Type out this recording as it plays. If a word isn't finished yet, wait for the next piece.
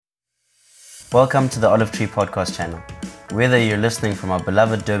Welcome to the Olive Tree Podcast channel. Whether you're listening from our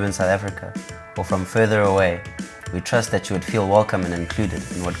beloved Durban, South Africa, or from further away, we trust that you would feel welcome and included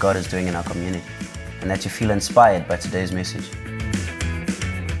in what God is doing in our community, and that you feel inspired by today's message.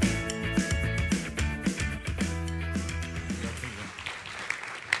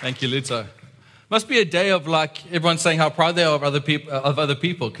 Thank you, Luto. Must be a day of everyone saying how proud they are of other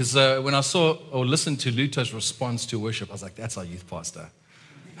people. Because when I saw or listened to Luto's response to worship, I was like, "That's our youth pastor."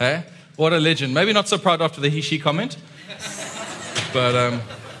 Hey, what a legend! Maybe not so proud after the he/she comment, but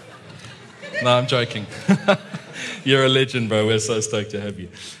no, I'm joking. You're a legend, bro. We're so stoked to have you.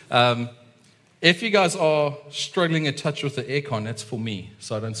 If you guys are struggling a touch with the aircon, that's for me,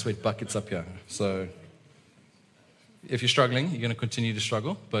 so I don't sweat buckets up here. So if you're struggling, you're going to continue to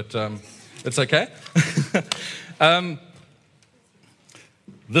struggle, but it's okay.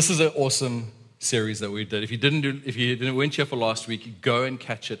 This is an awesome series that we did. If you weren't here for last week, go and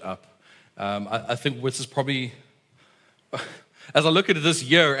catch it up. I think this is probably, as I look at it this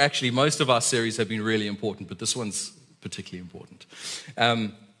year, actually, most of our series have been really important, but this one's particularly important.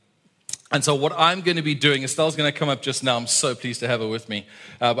 And so what I'm going to be doing, Estelle's going to come up just now. I'm so pleased to have her with me.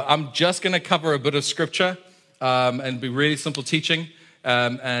 But I'm just going to cover a bit of scripture and be really simple teaching.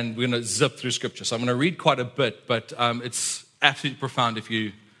 And we're going to zip through scripture. So I'm going to read quite a bit, but it's absolutely profound if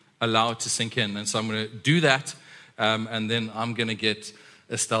you allow it to sink in. And so I'm going to do that, and then I'm going to get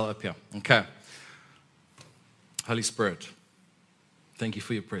Estelle up here. Okay. Holy Spirit, thank you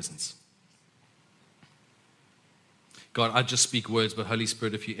for your presence. God, I just speak words, but Holy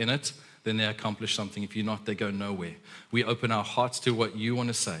Spirit, if you're in it, then they accomplish something. If you're not, they go nowhere. We open our hearts to what you want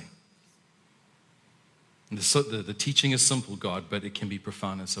to say. And the teaching is simple, God, but it can be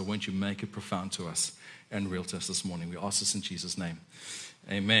profound. And so won't you make it profound to us and real to us this morning? We ask this in Jesus' name.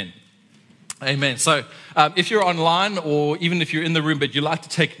 Amen. Amen. So if you're online or even if you're in the room, but you like to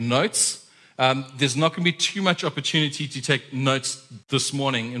take notes, there's not going to be too much opportunity to take notes this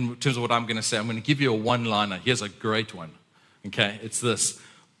morning in terms of what I'm going to say. I'm going to give you a one-liner. Here's a great one. Okay, it's this: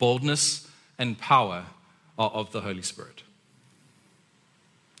 boldness and power are of the Holy Spirit.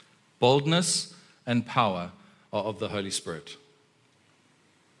 Boldness and power are of the Holy Spirit.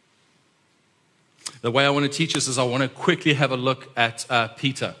 The way I want to teach this is I want to quickly have a look at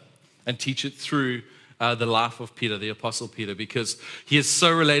Peter and teach it through the life of Peter, the Apostle Peter, because he is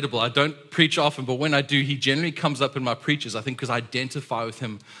so relatable. I don't preach often, but when I do, he generally comes up in my preaches, I think, because I identify with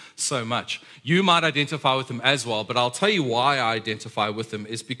him so much. You might identify with him as well, but I'll tell you why I identify with him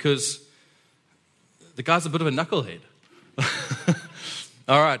is because the guy's a bit of a knucklehead.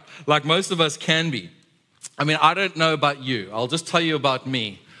 All right, like most of us can be. I mean, I don't know about you. I'll just tell you about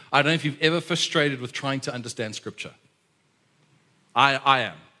me. I don't know if you've ever frustrated with trying to understand Scripture. I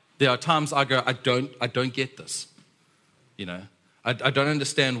am. There are times I go, I don't get this. You know, I don't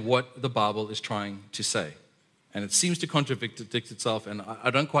understand what the Bible is trying to say. And it seems to contradict itself, and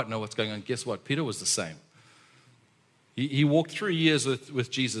I don't quite know what's going on. Guess what? Peter was the same. He walked 3 years with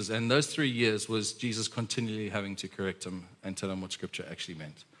Jesus, and those 3 years was Jesus continually having to correct him and tell him what Scripture actually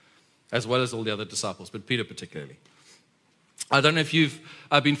meant, as well as all the other disciples, but Peter particularly. I don't know if you've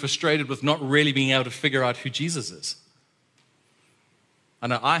been frustrated with not really being able to figure out who Jesus is. I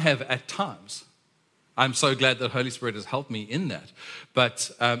know I have at times. I'm so glad that Holy Spirit has helped me in that.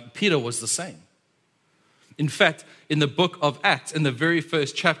 But Peter was the same. In fact, in the book of Acts, in the very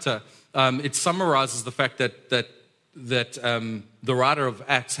first chapter, it summarizes the fact that the writer of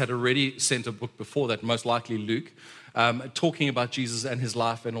Acts had already sent a book before that, most likely Luke, talking about Jesus and his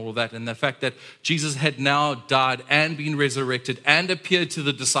life and all of that, and the fact that Jesus had now died and been resurrected and appeared to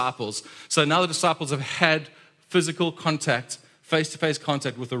the disciples. So now the disciples have had physical contact, face-to-face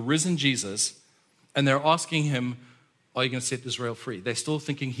contact with a risen Jesus, and they're asking him, are you going to set Israel free? They're still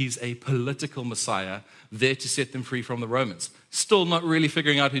thinking he's a political Messiah there to set them free from the Romans. Still not really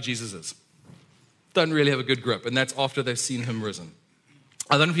figuring out who Jesus is. Don't really have a good grip, and that's after they've seen him risen.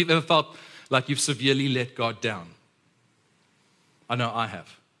 I don't know if you've ever felt like you've severely let God down. I know I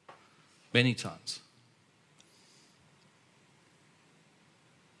have, many times.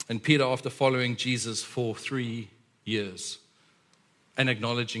 And Peter, after following Jesus for 3 years and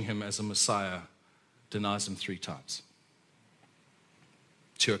acknowledging him as a Messiah, denies him 3 times.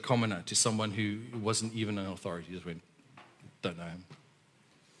 To a commoner, to someone who wasn't even an authority, just went, don't know him.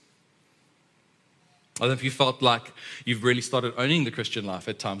 I don't know if you felt like you've really started owning the Christian life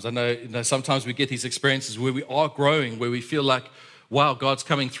at times. I know, sometimes we get these experiences where we are growing, where we feel like, wow, God's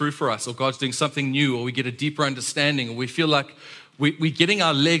coming through for us, or God's doing something new, or we get a deeper understanding, or we feel like we're getting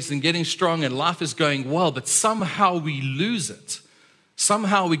our legs and getting strong and life is going well, but somehow we lose it.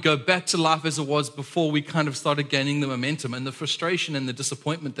 Somehow we go back to life as it was before we kind of started gaining the momentum and the frustration and the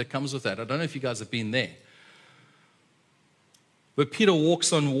disappointment that comes with that. I don't know if you guys have been there. But Peter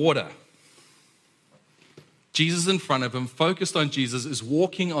walks on water. Jesus in front of him, focused on Jesus, is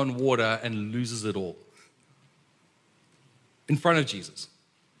walking on water and loses it all. In front of Jesus.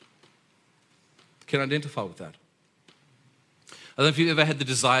 Can identify with that. I don't know if you've ever had the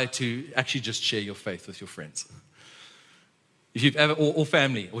desire to actually just share your faith with your friends. If you've ever, or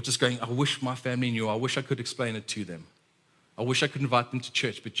family, or just going, I wish my family knew, I wish I could explain it to them. I wish I could invite them to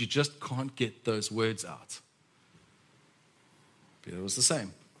church, but you just can't get those words out. Peter was the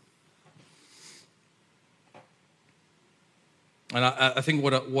same. And I think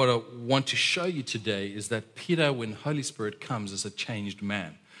what I want to show you today is that Peter, when Holy Spirit comes, is a changed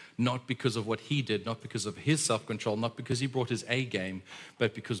man. Not because of what he did, not because of his self-control, not because he brought his A game,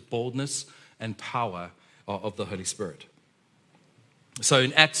 but because boldness and power are of the Holy Spirit. So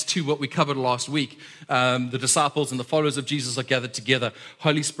in Acts 2, what we covered last week, the disciples and the followers of Jesus are gathered together.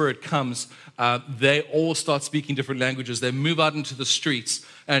 Holy Spirit comes. They all start speaking different languages. They move out into the streets,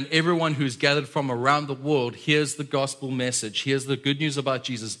 and everyone who's gathered from around the world hears the gospel message, hears the good news about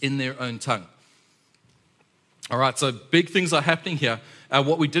Jesus in their own tongue. All right, so big things are happening here.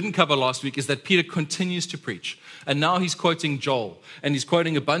 What we didn't cover last week is that Peter continues to preach. And now he's quoting Joel. And he's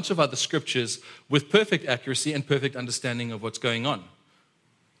quoting a bunch of other scriptures with perfect accuracy and perfect understanding of what's going on.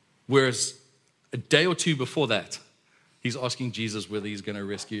 Whereas a day or two before that, he's asking Jesus whether he's going to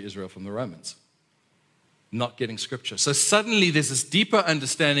rescue Israel from the Romans. Not getting scripture. So suddenly there's this deeper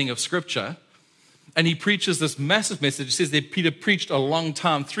understanding of scripture. And he preaches this massive message. It says that Peter preached a long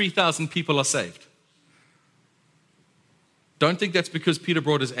time. 3,000 people are saved. Don't think that's because Peter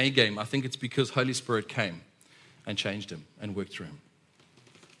brought his A game. I think it's because Holy Spirit came and changed him and worked through him.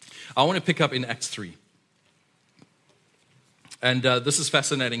 I want to pick up in Acts 3. And this is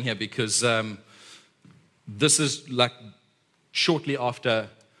fascinating here because this is like shortly after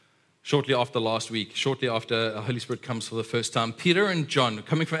last week, shortly after the Holy Spirit comes for the first time. Peter and John,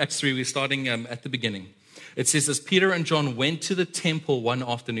 coming from Acts 3, we're starting at the beginning. It says this, Peter and John went to the temple one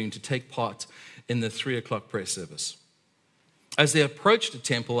afternoon to take part in the 3:00 prayer service. As they approached the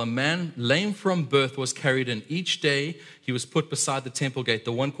temple, a man lame from birth was carried in. Each day he was put beside the temple gate,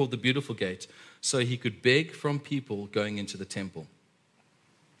 the one called the Beautiful Gate, so he could beg from people going into the temple.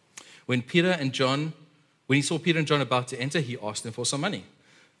 When he saw Peter and John about to enter, he asked them for some money.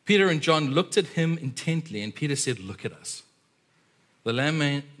 Peter and John looked at him intently, and Peter said, "Look at us." The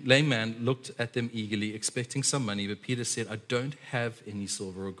lame man looked at them eagerly, expecting some money, but Peter said, "I don't have any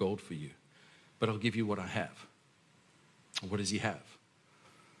silver or gold for you, but I'll give you what I have." What does he have?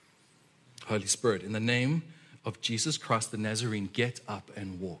 Holy Spirit. In the name of Jesus Christ the Nazarene, get up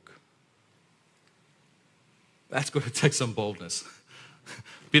and walk. That's going to take some boldness.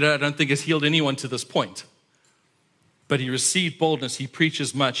 Peter, I don't think, has healed anyone to this point. But he received boldness. He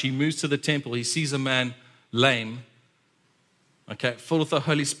preaches much. He moves to the temple. He sees a man lame, okay, full with the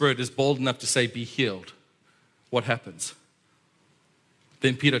Holy Spirit, is bold enough to say, "Be healed." What happens?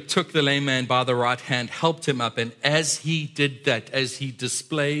 Then Peter took the lame man by the right hand, helped him up, and as he did that, as he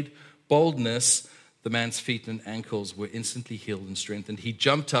displayed boldness, the man's feet and ankles were instantly healed and strengthened. He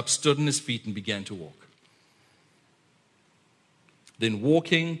jumped up, stood on his feet, and began to walk. Then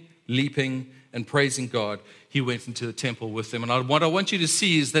walking, leaping, and praising God, he went into the temple with them. And what I want you to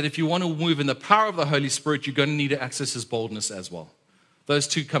see is that if you want to move in the power of the Holy Spirit, you're going to need to access his boldness as well. Those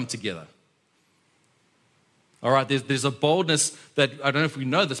two come together. All right, there's a boldness that, I don't know if we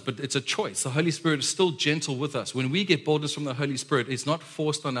know this, but it's a choice. The Holy Spirit is still gentle with us. When we get boldness from the Holy Spirit, it's not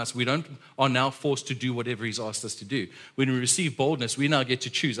forced on us. We are now forced to do whatever he's asked us to do. When we receive boldness, we now get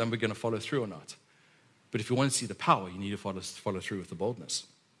to choose, am we going to follow through or not? But if you want to see the power, you need to follow through with the boldness.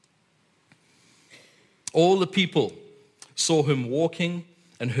 All the people saw him walking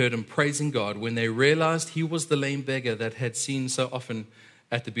and heard him praising God. When they realized he was the lame beggar that had seen so often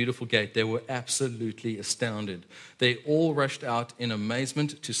at the Beautiful Gate, they were absolutely astounded. They all rushed out in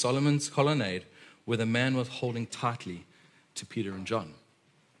amazement to Solomon's colonnade, where the man was holding tightly to Peter and John.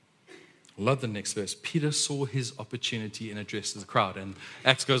 I love the next verse. Peter saw his opportunity and addressed the crowd. And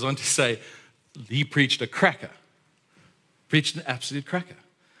Acts goes on to say, he preached a cracker. Preached an absolute cracker.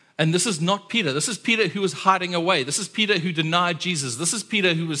 And this is not Peter. This is Peter who was hiding away. This is Peter who denied Jesus. This is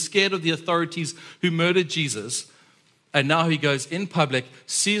Peter who was scared of the authorities, who murdered Jesus. And now he goes in public,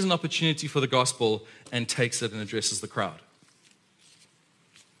 sees an opportunity for the gospel, and takes it and addresses the crowd.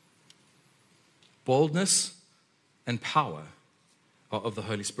 Boldness and power are of the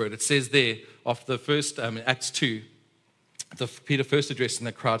Holy Spirit. It says there, after the first, in Acts 2, Peter first addressing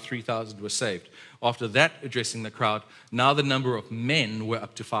the crowd, 3,000 were saved. After that, addressing the crowd, now the number of men were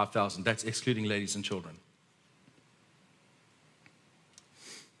up to 5,000. That's excluding ladies and children.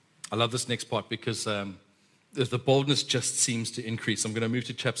 I love this next part because the boldness just seems to increase. I'm going to move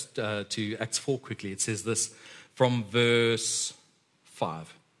to Acts 4 quickly. It says this from verse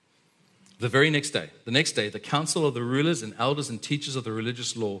 5. The next day, the council of the rulers and elders and teachers of the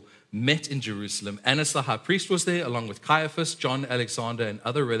religious law met in Jerusalem. Annas the high priest was there, along with Caiaphas, John, Alexander, and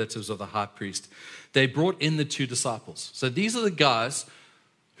other relatives of the high priest. They brought in the 2 disciples. So these are the guys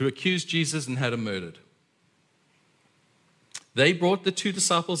who accused Jesus and had him murdered. They brought the 2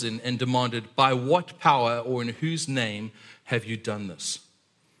 disciples in and demanded, by what power or in whose name have you done this?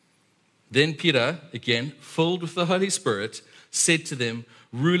 Then Peter, again, filled with the Holy Spirit, said to them,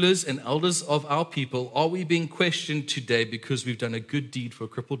 rulers and elders of our people, are we being questioned today because we've done a good deed for a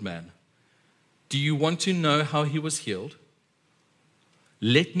crippled man? Do you want to know how he was healed?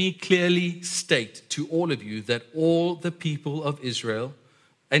 Let me clearly state to all of you that all the people of Israel,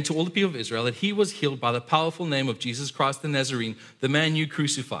 that he was healed by the powerful name of Jesus Christ the Nazarene, the man you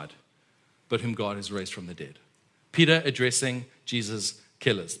crucified, but whom God has raised from the dead. Peter addressing Jesus'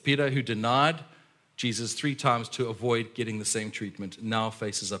 killers. Peter, who denied Jesus 3 times to avoid getting the same treatment, now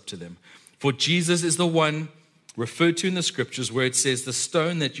faces up to them. For Jesus is the one referred to in the scriptures where it says, the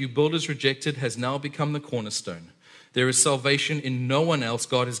stone that you builders rejected has now become the cornerstone. There is salvation in no one else.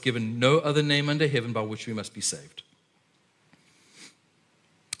 God has given no other name under heaven by which we must be saved.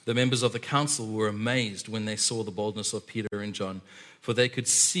 The members of the council were amazed when they saw the boldness of Peter and John, for they could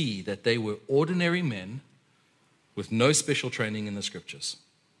see that they were ordinary men with no special training in the scriptures.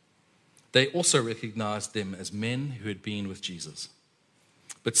 They also recognized them as men who had been with Jesus.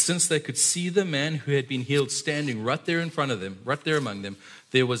 But since they could see the man who had been healed standing right there in front of them, right there among them,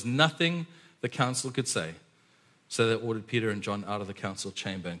 there was nothing the council could say. So they ordered Peter and John out of the council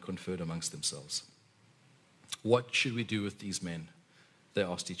chamber and conferred amongst themselves. What should we do with these men? They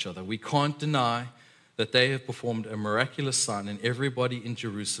asked each other. We can't deny that they have performed a miraculous sign and everybody in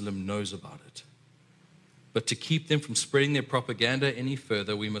Jerusalem knows about it. But to keep them from spreading their propaganda any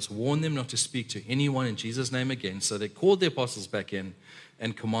further, we must warn them not to speak to anyone in Jesus' name again. So they called the apostles back in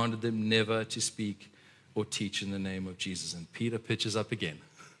and commanded them never to speak or teach in the name of Jesus. And Peter pitches up again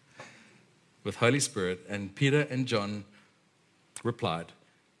with Holy Spirit. And Peter and John replied,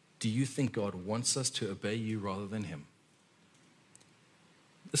 do you think God wants us to obey you rather than him?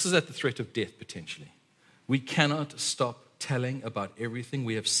 This is at the threat of death, potentially. We cannot stop telling about everything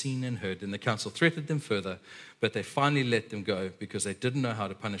we have seen and heard. And the council threatened them further, but they finally let them go because they didn't know how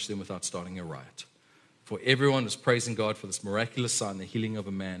to punish them without starting a riot. For everyone was praising God for this miraculous sign, the healing of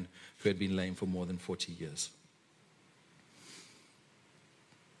a man who had been lame for more than 40 years.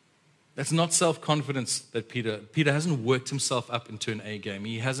 That's not self-confidence that Peter hasn't worked himself up into an A game.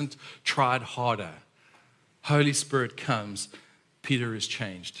 He hasn't tried harder. Holy Spirit comes. Peter is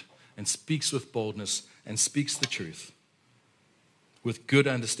changed and speaks with boldness and speaks the truth with good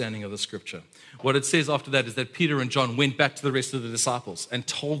understanding of the scripture. What it says after that is that Peter and John went back to the rest of the disciples and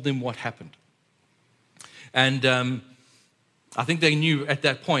told them what happened. And I think they knew at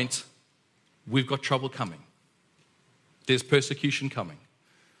that point, we've got trouble coming. There's persecution coming.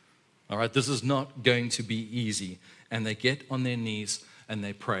 All right, this is not going to be easy. And they get on their knees and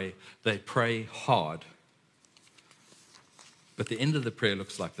they pray. They pray hard. But the end of the prayer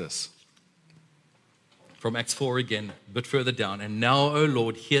looks like this. From Acts 4 again, a bit further down. And now, O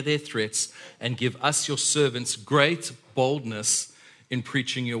Lord, hear their threats and give us, your servants, great boldness in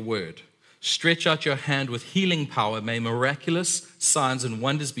preaching your word. Stretch out your hand with healing power. May miraculous signs and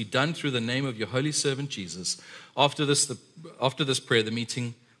wonders be done through the name of your holy servant Jesus. After this prayer, the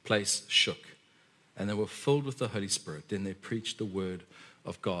meeting place shook, and they were filled with the Holy Spirit. Then they preached the word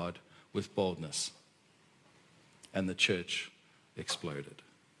of God with boldness, and the church exploded.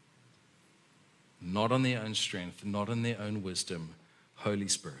 Not on their own strength, not on their own wisdom, Holy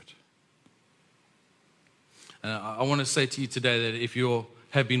Spirit. And I want to say to you today that if you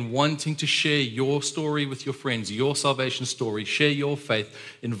have been wanting to share your story with your friends, your salvation story, share your faith,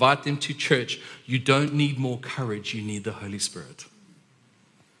 invite them to church, you don't need more courage, you need the Holy Spirit.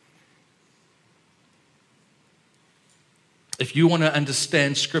 If you want to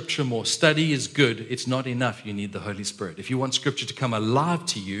understand Scripture more, study is good. It's not enough. You need the Holy Spirit. If you want Scripture to come alive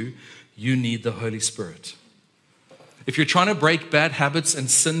to you, you need the Holy Spirit. If you're trying to break bad habits and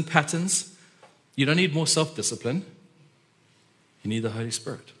sin patterns, you don't need more self-discipline. You need the Holy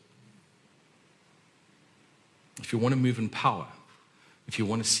Spirit. If you want to move in power, if you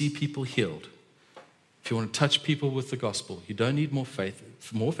want to see people healed, if you want to touch people with the gospel, you don't need more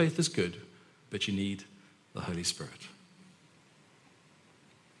faith. More faith is good, but you need the Holy Spirit.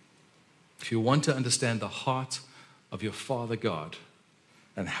 if you want to understand the heart of your Father God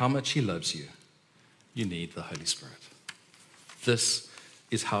and how much He loves you, you need the Holy Spirit. This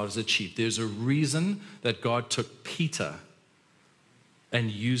is how it is achieved. There's a reason that God took Peter and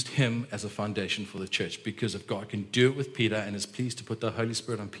used him as a foundation for the church, because if God can do it with Peter and is pleased to put the Holy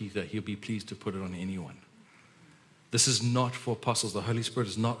Spirit on Peter, He'll be pleased to put it on anyone. This is not for apostles. The Holy Spirit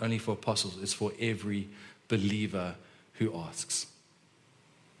is not only for apostles, it's for every believer who asks.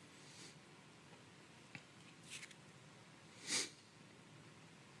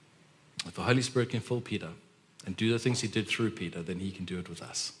 If the Holy Spirit can fill Peter and do the things He did through Peter, then He can do it with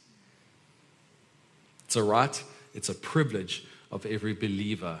us. It's a right, it's a privilege of every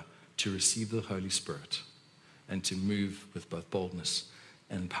believer to receive the Holy Spirit and to move with both boldness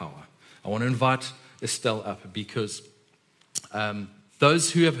and power. I want to invite Estelle up because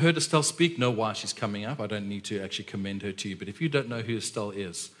those who have heard Estelle speak know why she's coming up. I don't need to actually commend her to you, but if you don't know who Estelle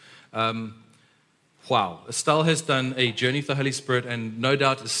is, wow. Estelle has done a journey with the Holy Spirit and no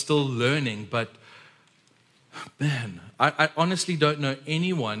doubt is still learning, but man, I honestly don't know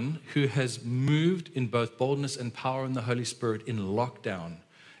anyone who has moved in both boldness and power in the Holy Spirit in lockdown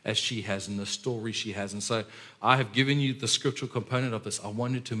as she has, in the story she has. And so I have given you the scriptural component of this. I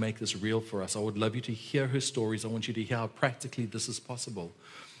wanted to make this real for us. I would love you to hear her stories. I want you to hear how practically this is possible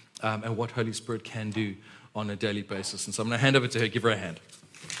and what Holy Spirit can do on a daily basis. And so I'm going to hand over to her. Give her a hand.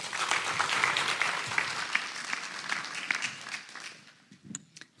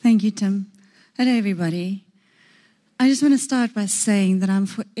 Thank you, Tim. Hello, everybody. I just want to start by saying that I'm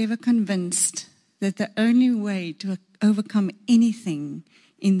forever convinced that the only way to overcome anything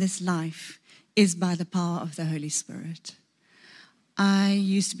in this life is by the power of the Holy Spirit. I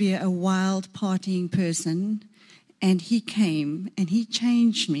used to be a wild partying person, and He came and He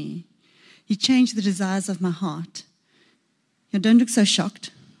changed me. He changed the desires of my heart. You don't look so shocked.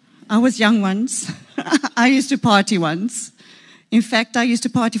 I was young once. I used to party once. In fact, I used to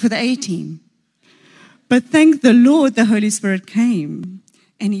party for the A-team. But thank the Lord, the Holy Spirit came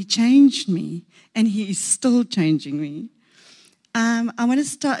and He changed me, and He is still changing me. I want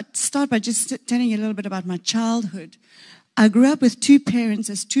to start by just telling you a little bit about my childhood. I grew up with two parents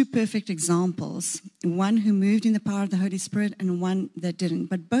as two perfect examples, one who moved in the power of the Holy Spirit and one that didn't,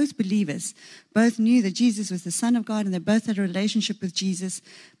 but both believers. Both knew that Jesus was the Son of God, and they both had a relationship with Jesus.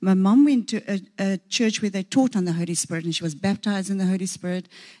 My mom went to a church where they taught on the Holy Spirit, and she was baptized in the Holy Spirit,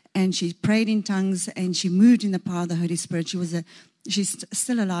 and she prayed in tongues, and she moved in the power of the Holy Spirit. She's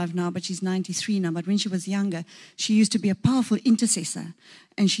still alive now, but she's 93 now. But when she was younger, she used to be a powerful intercessor.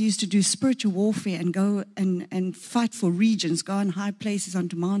 And she used to do spiritual warfare and go and fight for regions, go on high places,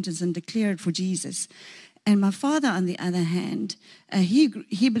 onto mountains, and declare it for Jesus. And my father, on the other hand,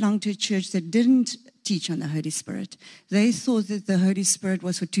 he belonged to a church that didn't teach on the Holy Spirit. They thought that the Holy Spirit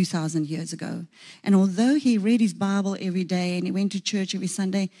was for 2,000 years ago. And although he read his Bible every day and he went to church every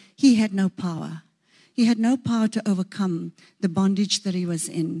Sunday, he had no power. He had no power to overcome the bondage that he was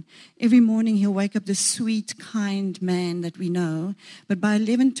in. Every morning he'll wake up this sweet, kind man that we know, but by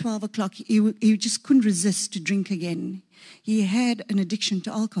 11, 12 o'clock, he just couldn't resist to drink again. He had an addiction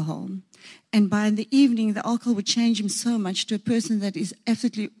to alcohol. And by the evening, the alcohol would change him so much to a person that is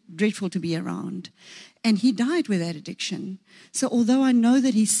absolutely dreadful to be around. And he died with that addiction. So although I know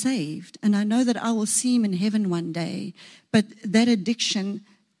that he's saved, and I know that I will see him in heaven one day, but that addiction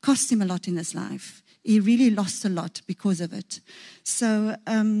cost him a lot in his life. He really lost a lot because of it. So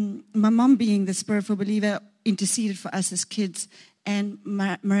my mom, being the spiritual believer, interceded for us as kids. And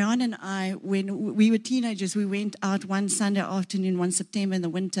Marianne and I, when we were teenagers, we went out one Sunday afternoon, one September in the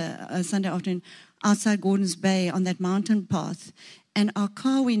winter, Sunday afternoon, outside Gordons Bay on that mountain path. And our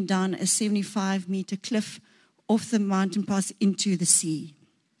car went down a 75-meter cliff off the mountain path into the sea.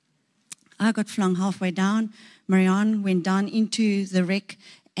 I got flung halfway down. Marianne went down into the wreck.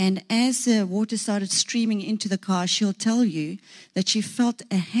 And as the water started streaming into the car, she'll tell you that she felt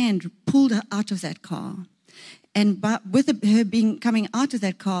a hand pulled her out of that car. And with her coming out of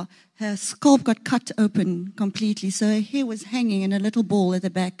that car, her scalp got cut open completely. So her hair was hanging in a little ball at the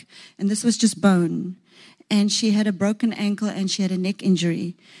back, and this was just bone. And she had a broken ankle, and she had a neck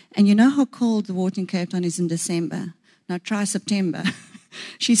injury. And you know how cold the water in Cape Town is in December? Now try September.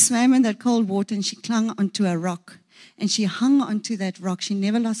 She swam in that cold water, and she clung onto a rock. And she hung onto that rock. She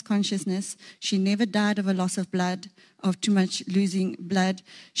never lost consciousness. She never died of a loss of blood, of too much losing blood.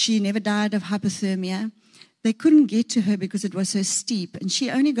 She never died of hypothermia. They couldn't get to her because it was so steep. And she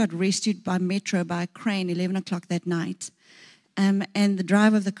only got rescued by metro, by a crane, 11 o'clock that night. And the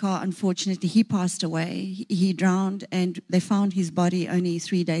driver of the car, unfortunately, he passed away. He drowned, and they found his body only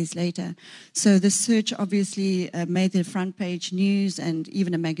 3 days later. So the search obviously made the front page news and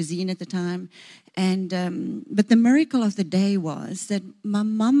even a magazine at the time. But the miracle of the day was that my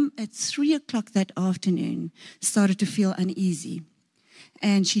mum, at 3 o'clock that afternoon, started to feel uneasy.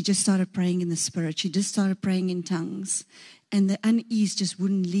 And she just started praying in the Spirit. She just started praying in tongues. And the unease just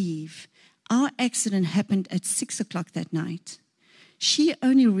wouldn't leave. Our accident happened at 6 o'clock that night. She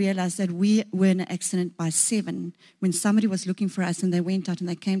only realized that we were in an accident by 7 when somebody was looking for us, and they went out and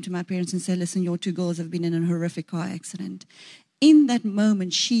they came to my parents and said, listen, your 2 girls have been in a horrific car accident. In that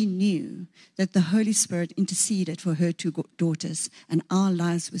moment, she knew that the Holy Spirit interceded for her 2 daughters, and our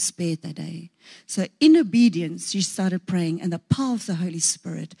lives were spared that day. So in obedience, she started praying, and the power of the Holy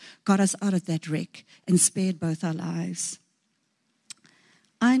Spirit got us out of that wreck and spared both our lives.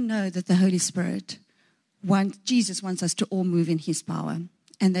 I know that the Holy Spirit Jesus wants us to all move in His power,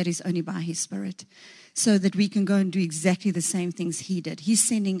 and that is only by His Spirit, so that we can go and do exactly the same things He did. He's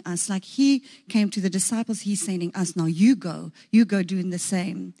sending us, like He came to the disciples, He's sending us. Now you go doing the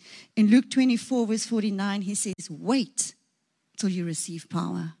same. In Luke 24, verse 49, He says, wait till you receive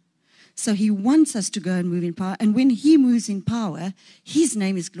power. So He wants us to go and move in power. And when He moves in power, His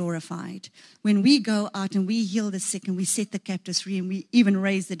name is glorified. When we go out and we heal the sick and we set the captives free and we even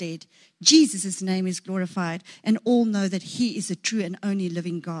raise the dead, Jesus' name is glorified. And all know that He is a true and only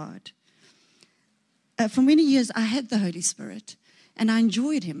living God. For many years, I had the Holy Spirit. And I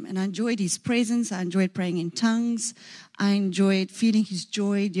enjoyed Him. And I enjoyed His presence. I enjoyed praying in tongues. I enjoyed feeling His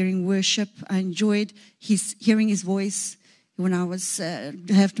joy during worship. I enjoyed hearing His voice. When I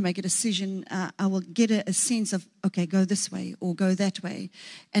have to make a decision, I will get a sense of, okay, go this way or go that way.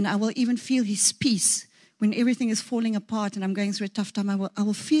 And I will even feel His peace. When everything is falling apart and I'm going through a tough time, I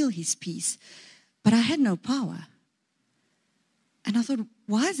will feel His peace. But I had no power. And I thought,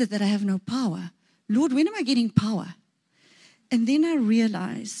 why is it that I have no power? Lord, when am I getting power? And then I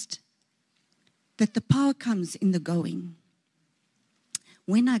realized that the power comes in the going.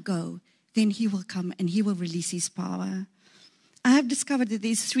 When I go, then He will come and He will release His power. I have discovered that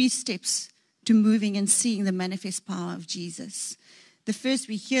there's 3 steps to moving and seeing the manifest power of Jesus. The first,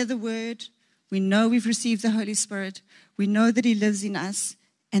 we hear the word, we know we've received the Holy Spirit, we know that He lives in us,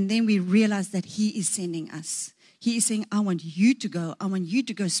 and then we realize that He is sending us. He is saying, I want you to go. I want you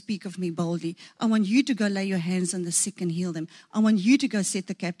to go speak of me boldly. I want you to go lay your hands on the sick and heal them. I want you to go set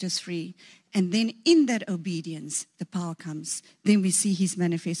the captives free. And then in that obedience, the power comes. Then we see His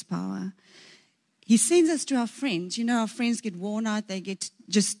manifest power. He sends us to our friends. You know, our friends get worn out. They get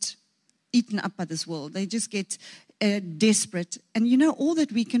just eaten up by this world. They just get desperate. And you know, all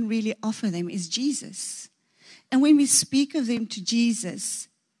that we can really offer them is Jesus. And when we speak of them to Jesus,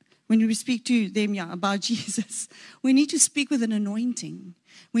 when we speak to them about Jesus, we need to speak with an anointing.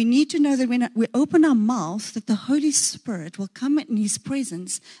 We need to know that when we open our mouth, that the Holy Spirit will come in His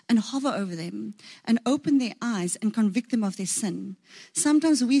presence and hover over them and open their eyes and convict them of their sin.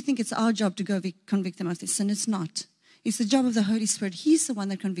 Sometimes we think it's our job to go convict them of their sin. It's not. It's the job of the Holy Spirit. He's the one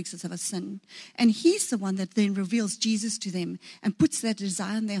that convicts us of our sin. And He's the one that then reveals Jesus to them and puts that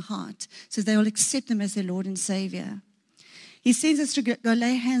desire in their heart so they will accept Him as their Lord and Savior. He sends us to go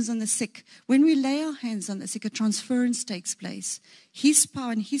lay hands on the sick. When we lay our hands on the sick, a transference takes place. His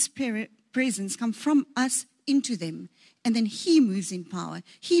power and His presence come from us into them. And then He moves in power.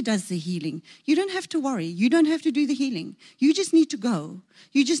 He does the healing. You don't have to worry. You don't have to do the healing. You just need to go.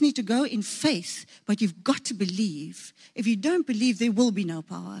 You just need to go in faith, but you've got to believe. If you don't believe, there will be no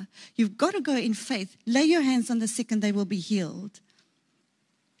power. You've got to go in faith. Lay your hands on the sick and they will be healed.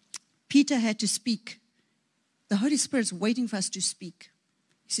 Peter had to speak. The Holy Spirit's waiting for us to speak.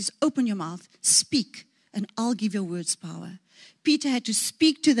 He says, open your mouth, speak, and I'll give your words power. Peter had to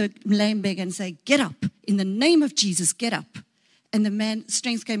speak to the lame beggar and say, get up. In the name of Jesus, get up. And the man,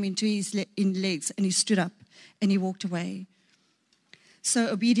 strength came into his legs, and he stood up, and he walked away. So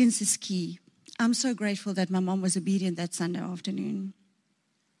obedience is key. I'm so grateful that my mom was obedient that Sunday afternoon.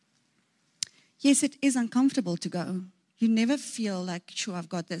 Yes, it is uncomfortable to go. You never feel like, sure, I've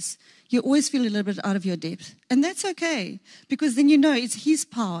got this. You always feel a little bit out of your depth. And that's okay, because then you know it's His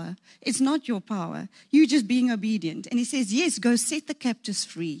power. It's not your power. You're just being obedient. And He says, yes, go set the captives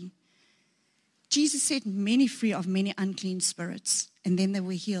free. Jesus set many free of many unclean spirits, and then they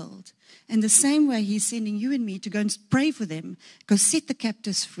were healed. And the same way He's sending you and me to go and pray for them, go set the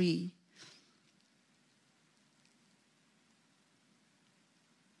captives free.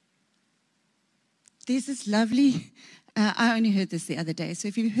 There's this lovely... I only heard this the other day. So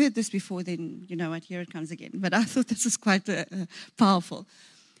if you've heard this before, then you know what, here it comes again. But I thought this was quite powerful.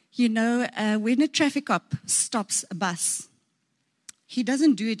 You know, when a traffic cop stops a bus he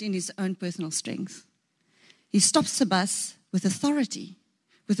doesn't do it in his own personal strength. He stops the bus with authority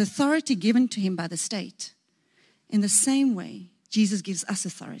given to him by the state. In the same way, Jesus gives us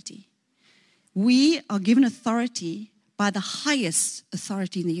authority. We are given authority by the highest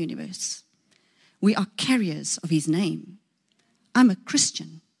authority in the universe. We are carriers of his name. I'm a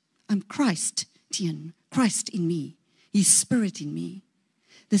Christian. I'm Christian, Christ in me, his spirit in me.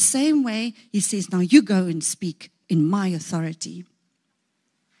 The same way he says, now you go and speak in my authority.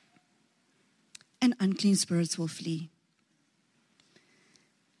 And unclean spirits will flee.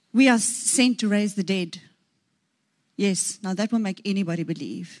 We are sent to raise the dead. Yes, now that will make anybody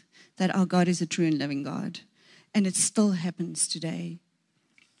believe that our God is a true and living God. And it still happens today.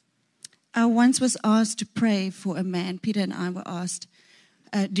 I once was asked to pray for a man. Peter and I were asked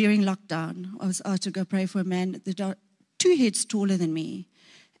during lockdown. I was asked to go pray for a man, 2 heads taller than me.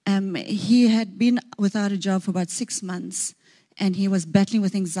 He had been without a job for about 6 months, and he was battling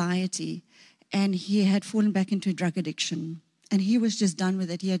with anxiety, and he had fallen back into drug addiction. And he was just done with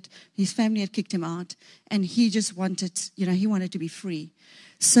it. His family had kicked him out, and he just wanted, he wanted to be free.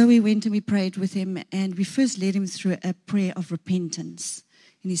 So we went and we prayed with him, and we first led him through a prayer of repentance.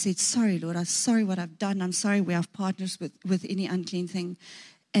 And he said, sorry, Lord, I'm sorry what I've done. I'm sorry we have partners with any unclean thing.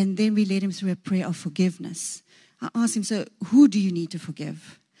 And then we led him through a prayer of forgiveness. I asked him, so who do you need to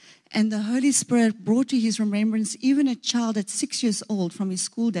forgive? And the Holy Spirit brought to his remembrance even a child at 6 years old from his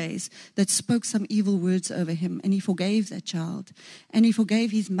school days that spoke some evil words over him. And he forgave that child. And he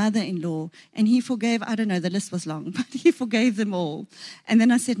forgave his mother-in-law. And he forgave, I don't know, the list was long, but he forgave them all. And then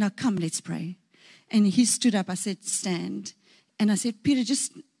I said, now come, let's pray. And he stood up. I said, stand. And I said, Peter,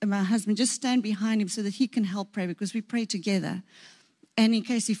 my husband, just stand behind him so that he can help pray, because we pray together. And in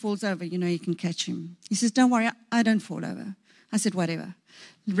case he falls over, you can catch him. He says, don't worry, I don't fall over. I said, whatever.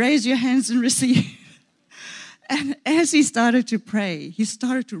 Raise your hands and receive. And as he started to pray, he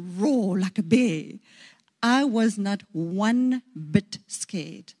started to roar like a bear. I was not one bit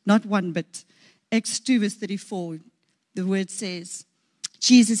scared. Not one bit. Acts 2 verse 34, the word says,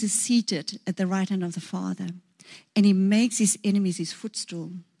 Jesus is seated at the right hand of the Father, and he makes his enemies his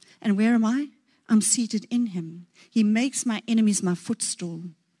footstool. And where am I? I'm seated in him. He makes my enemies my footstool.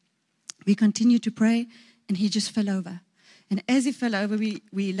 We continued to pray, and he just fell over. And as he fell over,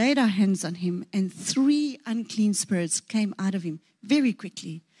 we laid our hands on him, and 3 unclean spirits came out of him very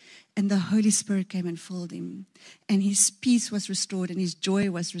quickly. And the Holy Spirit came and filled him. And his peace was restored, and his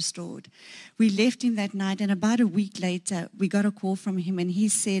joy was restored. We left him that night, and about a week later, we got a call from him, and he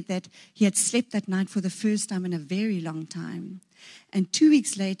said that he had slept that night for the first time in a very long time. And 2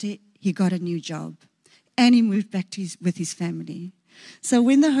 weeks later, he got a new job, and he moved back with his family. So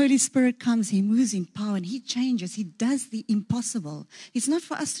when the Holy Spirit comes, he moves in power and he changes. He does the impossible. It's not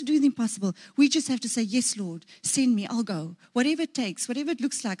for us to do the impossible. We just have to say, yes, Lord, send me, I'll go. Whatever it takes, whatever it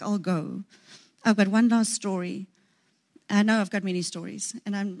looks like, I'll go. I've got one last story. I know I've got many stories,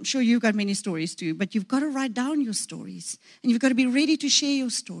 and I'm sure you've got many stories too, but you've got to write down your stories, and you've got to be ready to share your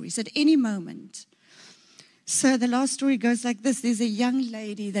stories at any moment. So the last story goes like this. There's a young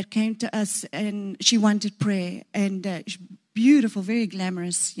lady that came to us, and she wanted prayer, and beautiful, very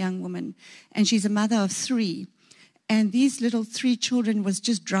glamorous young woman, and she's a mother of 3. And these little 3 children was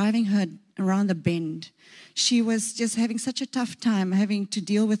just driving her around the bend. She was just having such a tough time having to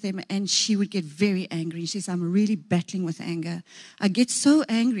deal with them, and she would get very angry. She says, I'm really battling with anger. I get so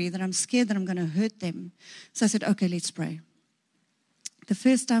angry that I'm scared that I'm going to hurt them. So I said, okay, let's pray. The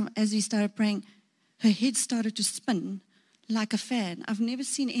first time as we started praying, her head started to spin like a fan. I've never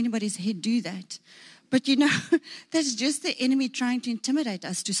seen anybody's head do that. But that's just the enemy trying to intimidate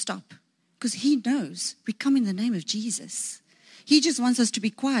us to stop. Because he knows we come in the name of Jesus. He just wants us to be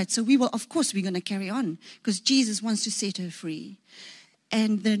quiet. So of course, we're going to carry on. Because Jesus wants to set her free.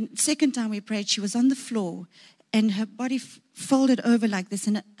 And the second time we prayed, she was on the floor. And her body folded over like this.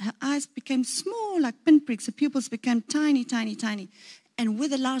 And her eyes became small like pinpricks. Her pupils became tiny, tiny, tiny. And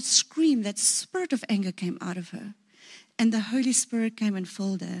with a loud scream, that spirit of anger came out of her. And the Holy Spirit came and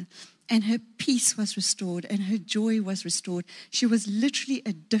filled her. And her peace was restored, and her joy was restored. She was literally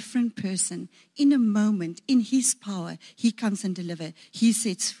a different person. In a moment, in his power, he comes and delivers. He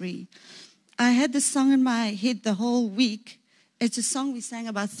sets free. I had this song in my head the whole week. It's a song we sang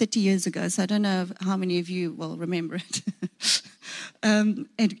about 30 years ago, so I don't know how many of you will remember it.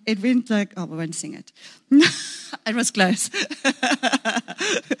 It went like, I won't sing it. It was close.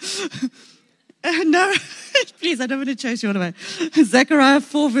 No, please, I don't want to chase you all away. Zechariah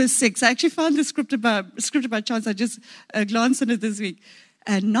 4 verse 6. I actually found the scripture by chance. I just glanced on it this week.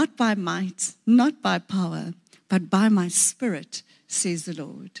 Not by might, not by power, but by my spirit, says the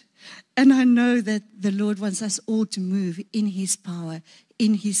Lord. And I know that the Lord wants us all to move in His power,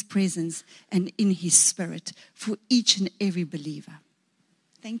 in His presence, and in His Spirit for each and every believer.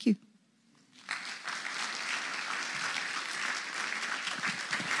 Thank you.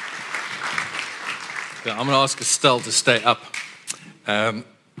 Yeah, I'm going to ask Estelle to stay up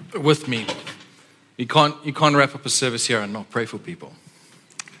with me. You can't wrap up a service here and not pray for people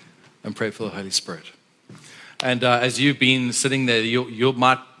and pray for the Holy Spirit. And as you've been sitting there, you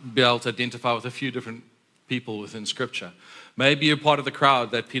might be able to identify with a few different people within Scripture. Maybe you're part of the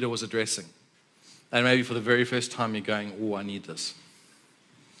crowd that Peter was addressing. And maybe for the very first time you're going, oh, I need this.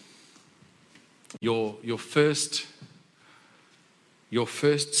 Your first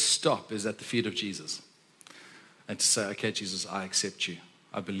stop is at the feet of Jesus. And to say, okay, Jesus, I accept you.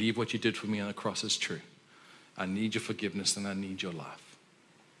 I believe what you did for me on the cross is true. I need your forgiveness and I need your life.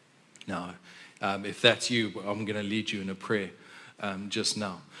 Now, if that's you, I'm going to lead you in a prayer just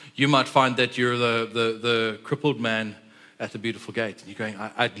now. You might find that you're the crippled man at the beautiful gate. And you're going,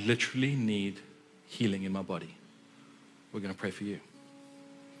 I literally need healing in my body. We're going to pray for you.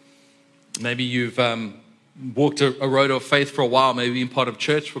 Maybe you've walked a road of faith for a while, maybe been part of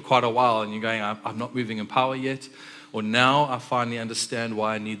church for quite a while, and you're going, I'm not moving in power yet. Or now I finally understand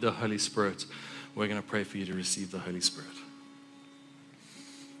why I need the Holy Spirit. We're going to pray for you to receive the Holy Spirit.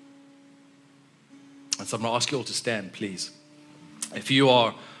 And so I'm going to ask you all to stand, please. If you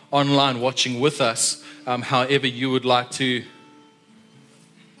are online watching with us, however you would like to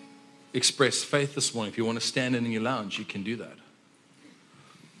express faith this morning, if you want to stand in your lounge, you can do that.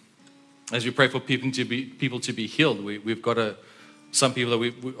 As we pray for people to be healed, we've got some people that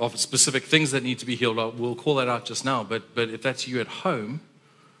we of specific things that need to be healed. We'll call that out just now. But if that's you at home,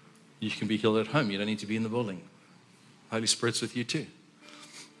 you can be healed at home. You don't need to be in the building. Holy Spirit's with you too.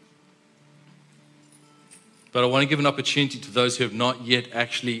 But I want to give an opportunity to those who have not yet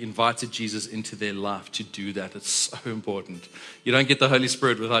actually invited Jesus into their life to do that. It's so important. You don't get the Holy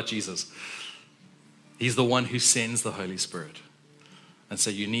Spirit without Jesus. He's the one who sends the Holy Spirit. And so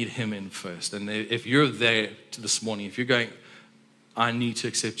you need Him in first. And if you're there this morning, if you're going, I need to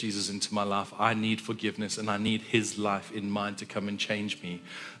accept Jesus into my life, I need forgiveness, and I need His life in mine to come and change me,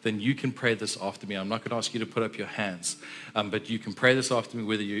 then you can pray this after me. I'm not going to ask you to put up your hands, but you can pray this after me,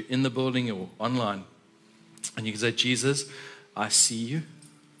 whether you're in the building or online. And you can say, Jesus, I see you.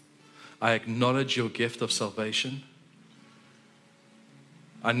 I acknowledge your gift of salvation.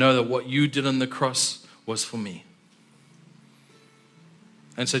 I know that what you did on the cross was for me.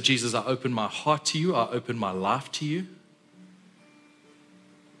 And so, Jesus, I open my heart to you. I open my life to you.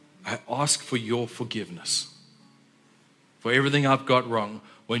 I ask for your forgiveness. For everything I've got wrong,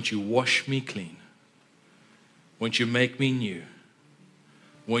 won't you wash me clean? Won't you make me new?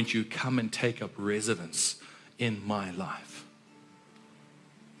 Won't you come and take up residence in my life?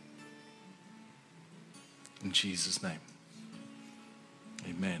 In Jesus' name.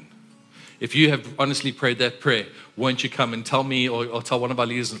 Amen. If you have honestly prayed that prayer, won't you come and tell me or tell one of our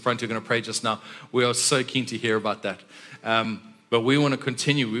leaders in front who are going to pray just now? We are so keen to hear about that. But we want to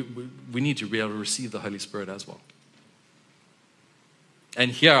continue. We need to be able to receive the Holy Spirit as well. And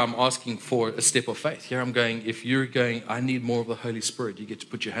here I'm asking for a step of faith. Here I'm going, if you're going, I need more of the Holy Spirit, you get to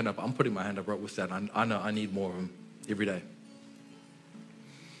put your hand up. I'm putting my hand up right with that. I know I need more of Him every day.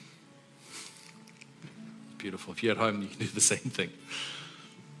 Beautiful. If you're at home, you can do the same thing.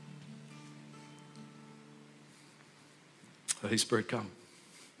 Holy Spirit, come.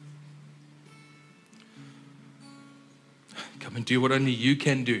 Come and do what only you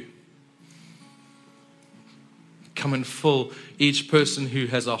can do. Come and fill each person who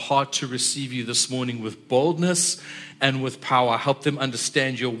has a heart to receive you this morning with boldness and with power. Help them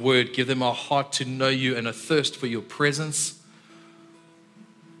understand your word. Give them a heart to know you and a thirst for your presence.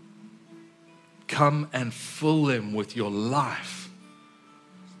 Come and fill them with your life.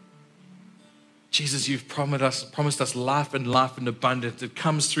 Jesus, you've promised us life and life in abundance. It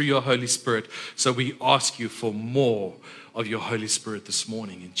comes through your Holy Spirit. So we ask you for more of your Holy Spirit this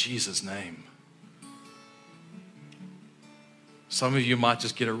morning in Jesus' name. Some of you might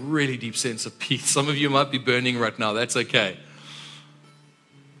just get a really deep sense of peace. Some of you might be burning right now. That's okay.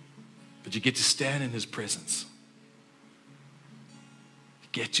 But you get to stand in His presence. You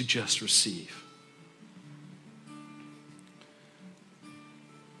get to just receive.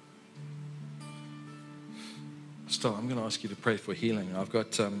 Still, I'm going to ask you to pray for healing. I've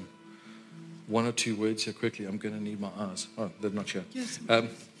got one or two words here quickly. I'm going to need my eyes. Oh, they're not here. Yes.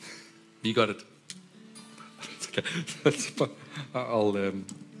 You got it. It's okay. That's fine. There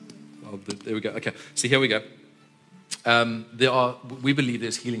we go. Okay, so here we go. We believe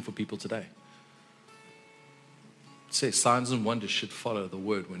there's healing for people today. It says signs and wonders should follow the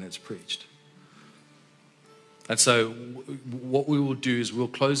word when it's preached. And so what we will do is we'll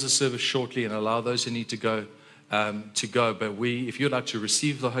close the service shortly and allow those who need to go. But if you'd like to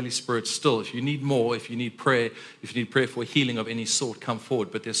receive the Holy Spirit still, if you need more, if you need prayer for healing of any sort, come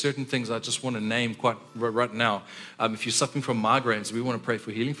forward. But there's certain things I just want to name quite right now. If you're suffering from migraines, we want to pray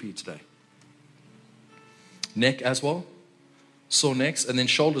for healing for you today. Neck as well, sore necks, and then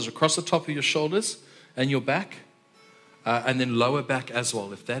shoulders across the top of your shoulders and your back. And then lower back as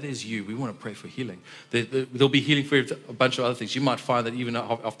well. If that is you, we want to pray for healing. There'll be healing for a bunch of other things. You might find that even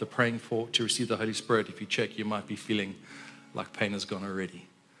after praying to receive the Holy Spirit, if you check, you might be feeling like pain has gone already.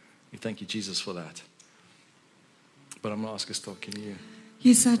 We thank you, Jesus, for that. But I'm going to ask Estelle, can you?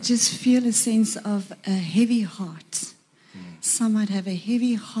 Yes, I just feel a sense of a heavy heart. Some might have a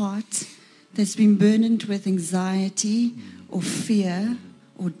heavy heart that's been burdened with anxiety or fear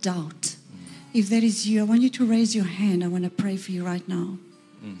or doubt. If that is you, I want you to raise your hand. I want to pray for you right now.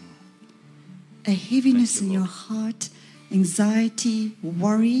 A heaviness in your heart, anxiety,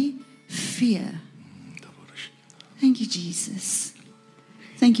 worry, fear. Thank you, Jesus.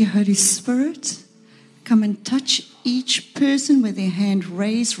 Thank you, Holy Spirit. Come and touch each person with their hand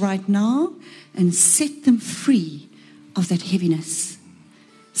raised right now and set them free of that heaviness.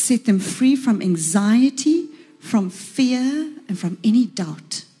 Set them free from anxiety, from fear, and from any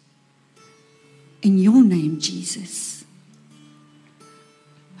doubt. In your name, Jesus.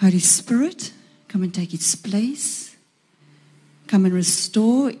 Holy Spirit, come and take its place. Come and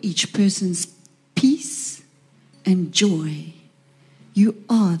restore each person's peace and joy. You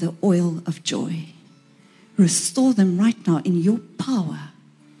are the oil of joy. Restore them right now in your power.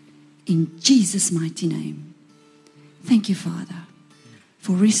 In Jesus' mighty name. Thank you, Father,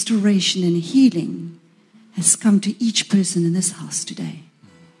 for restoration and healing has come to each person in this house today.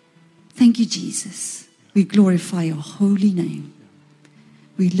 Thank you, Jesus. We glorify your holy name.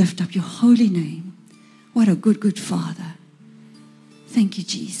 We lift up your holy name. What a good, good Father. Thank you,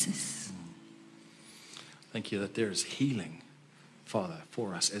 Jesus. Thank you that there is healing, Father,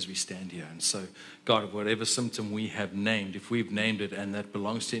 for us as we stand here. And so, God, whatever symptom we have named, if we've named it and that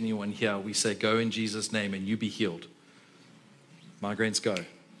belongs to anyone here, we say, go in Jesus' name and you be healed. Migraines, go.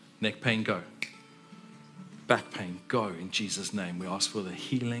 Neck pain, go. Back pain, go in Jesus' name. We ask for the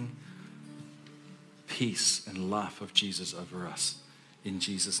healing, peace, and life of Jesus over us in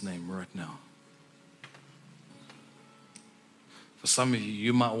Jesus' name right now. For some of you,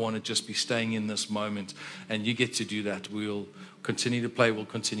 you might want to just be staying in this moment, and you get to do that. We'll continue to play, we'll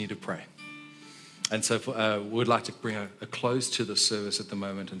continue to pray. And so we'd like to bring a close to the service at the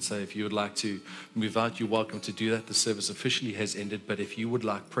moment and say if you would like to move out, you're welcome to do that. The service officially has ended, but if you would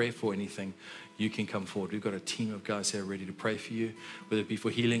like prayer for anything, you can come forward. We've got a team of guys here ready to pray for you, whether it be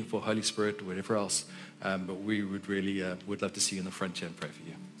for healing, for Holy Spirit, or whatever else. But we would really would love to see you in the front here and pray for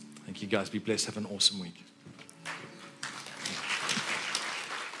you. Thank you, guys. Be blessed. Have an awesome week.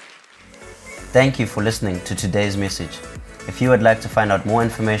 Thank you for listening to today's message. If you would like to find out more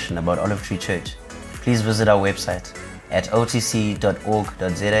information about Olive Tree Church, please visit our website at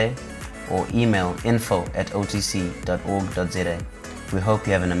otc.org.za or email info@otc.org.za. We hope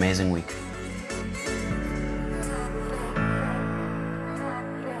you have an amazing week.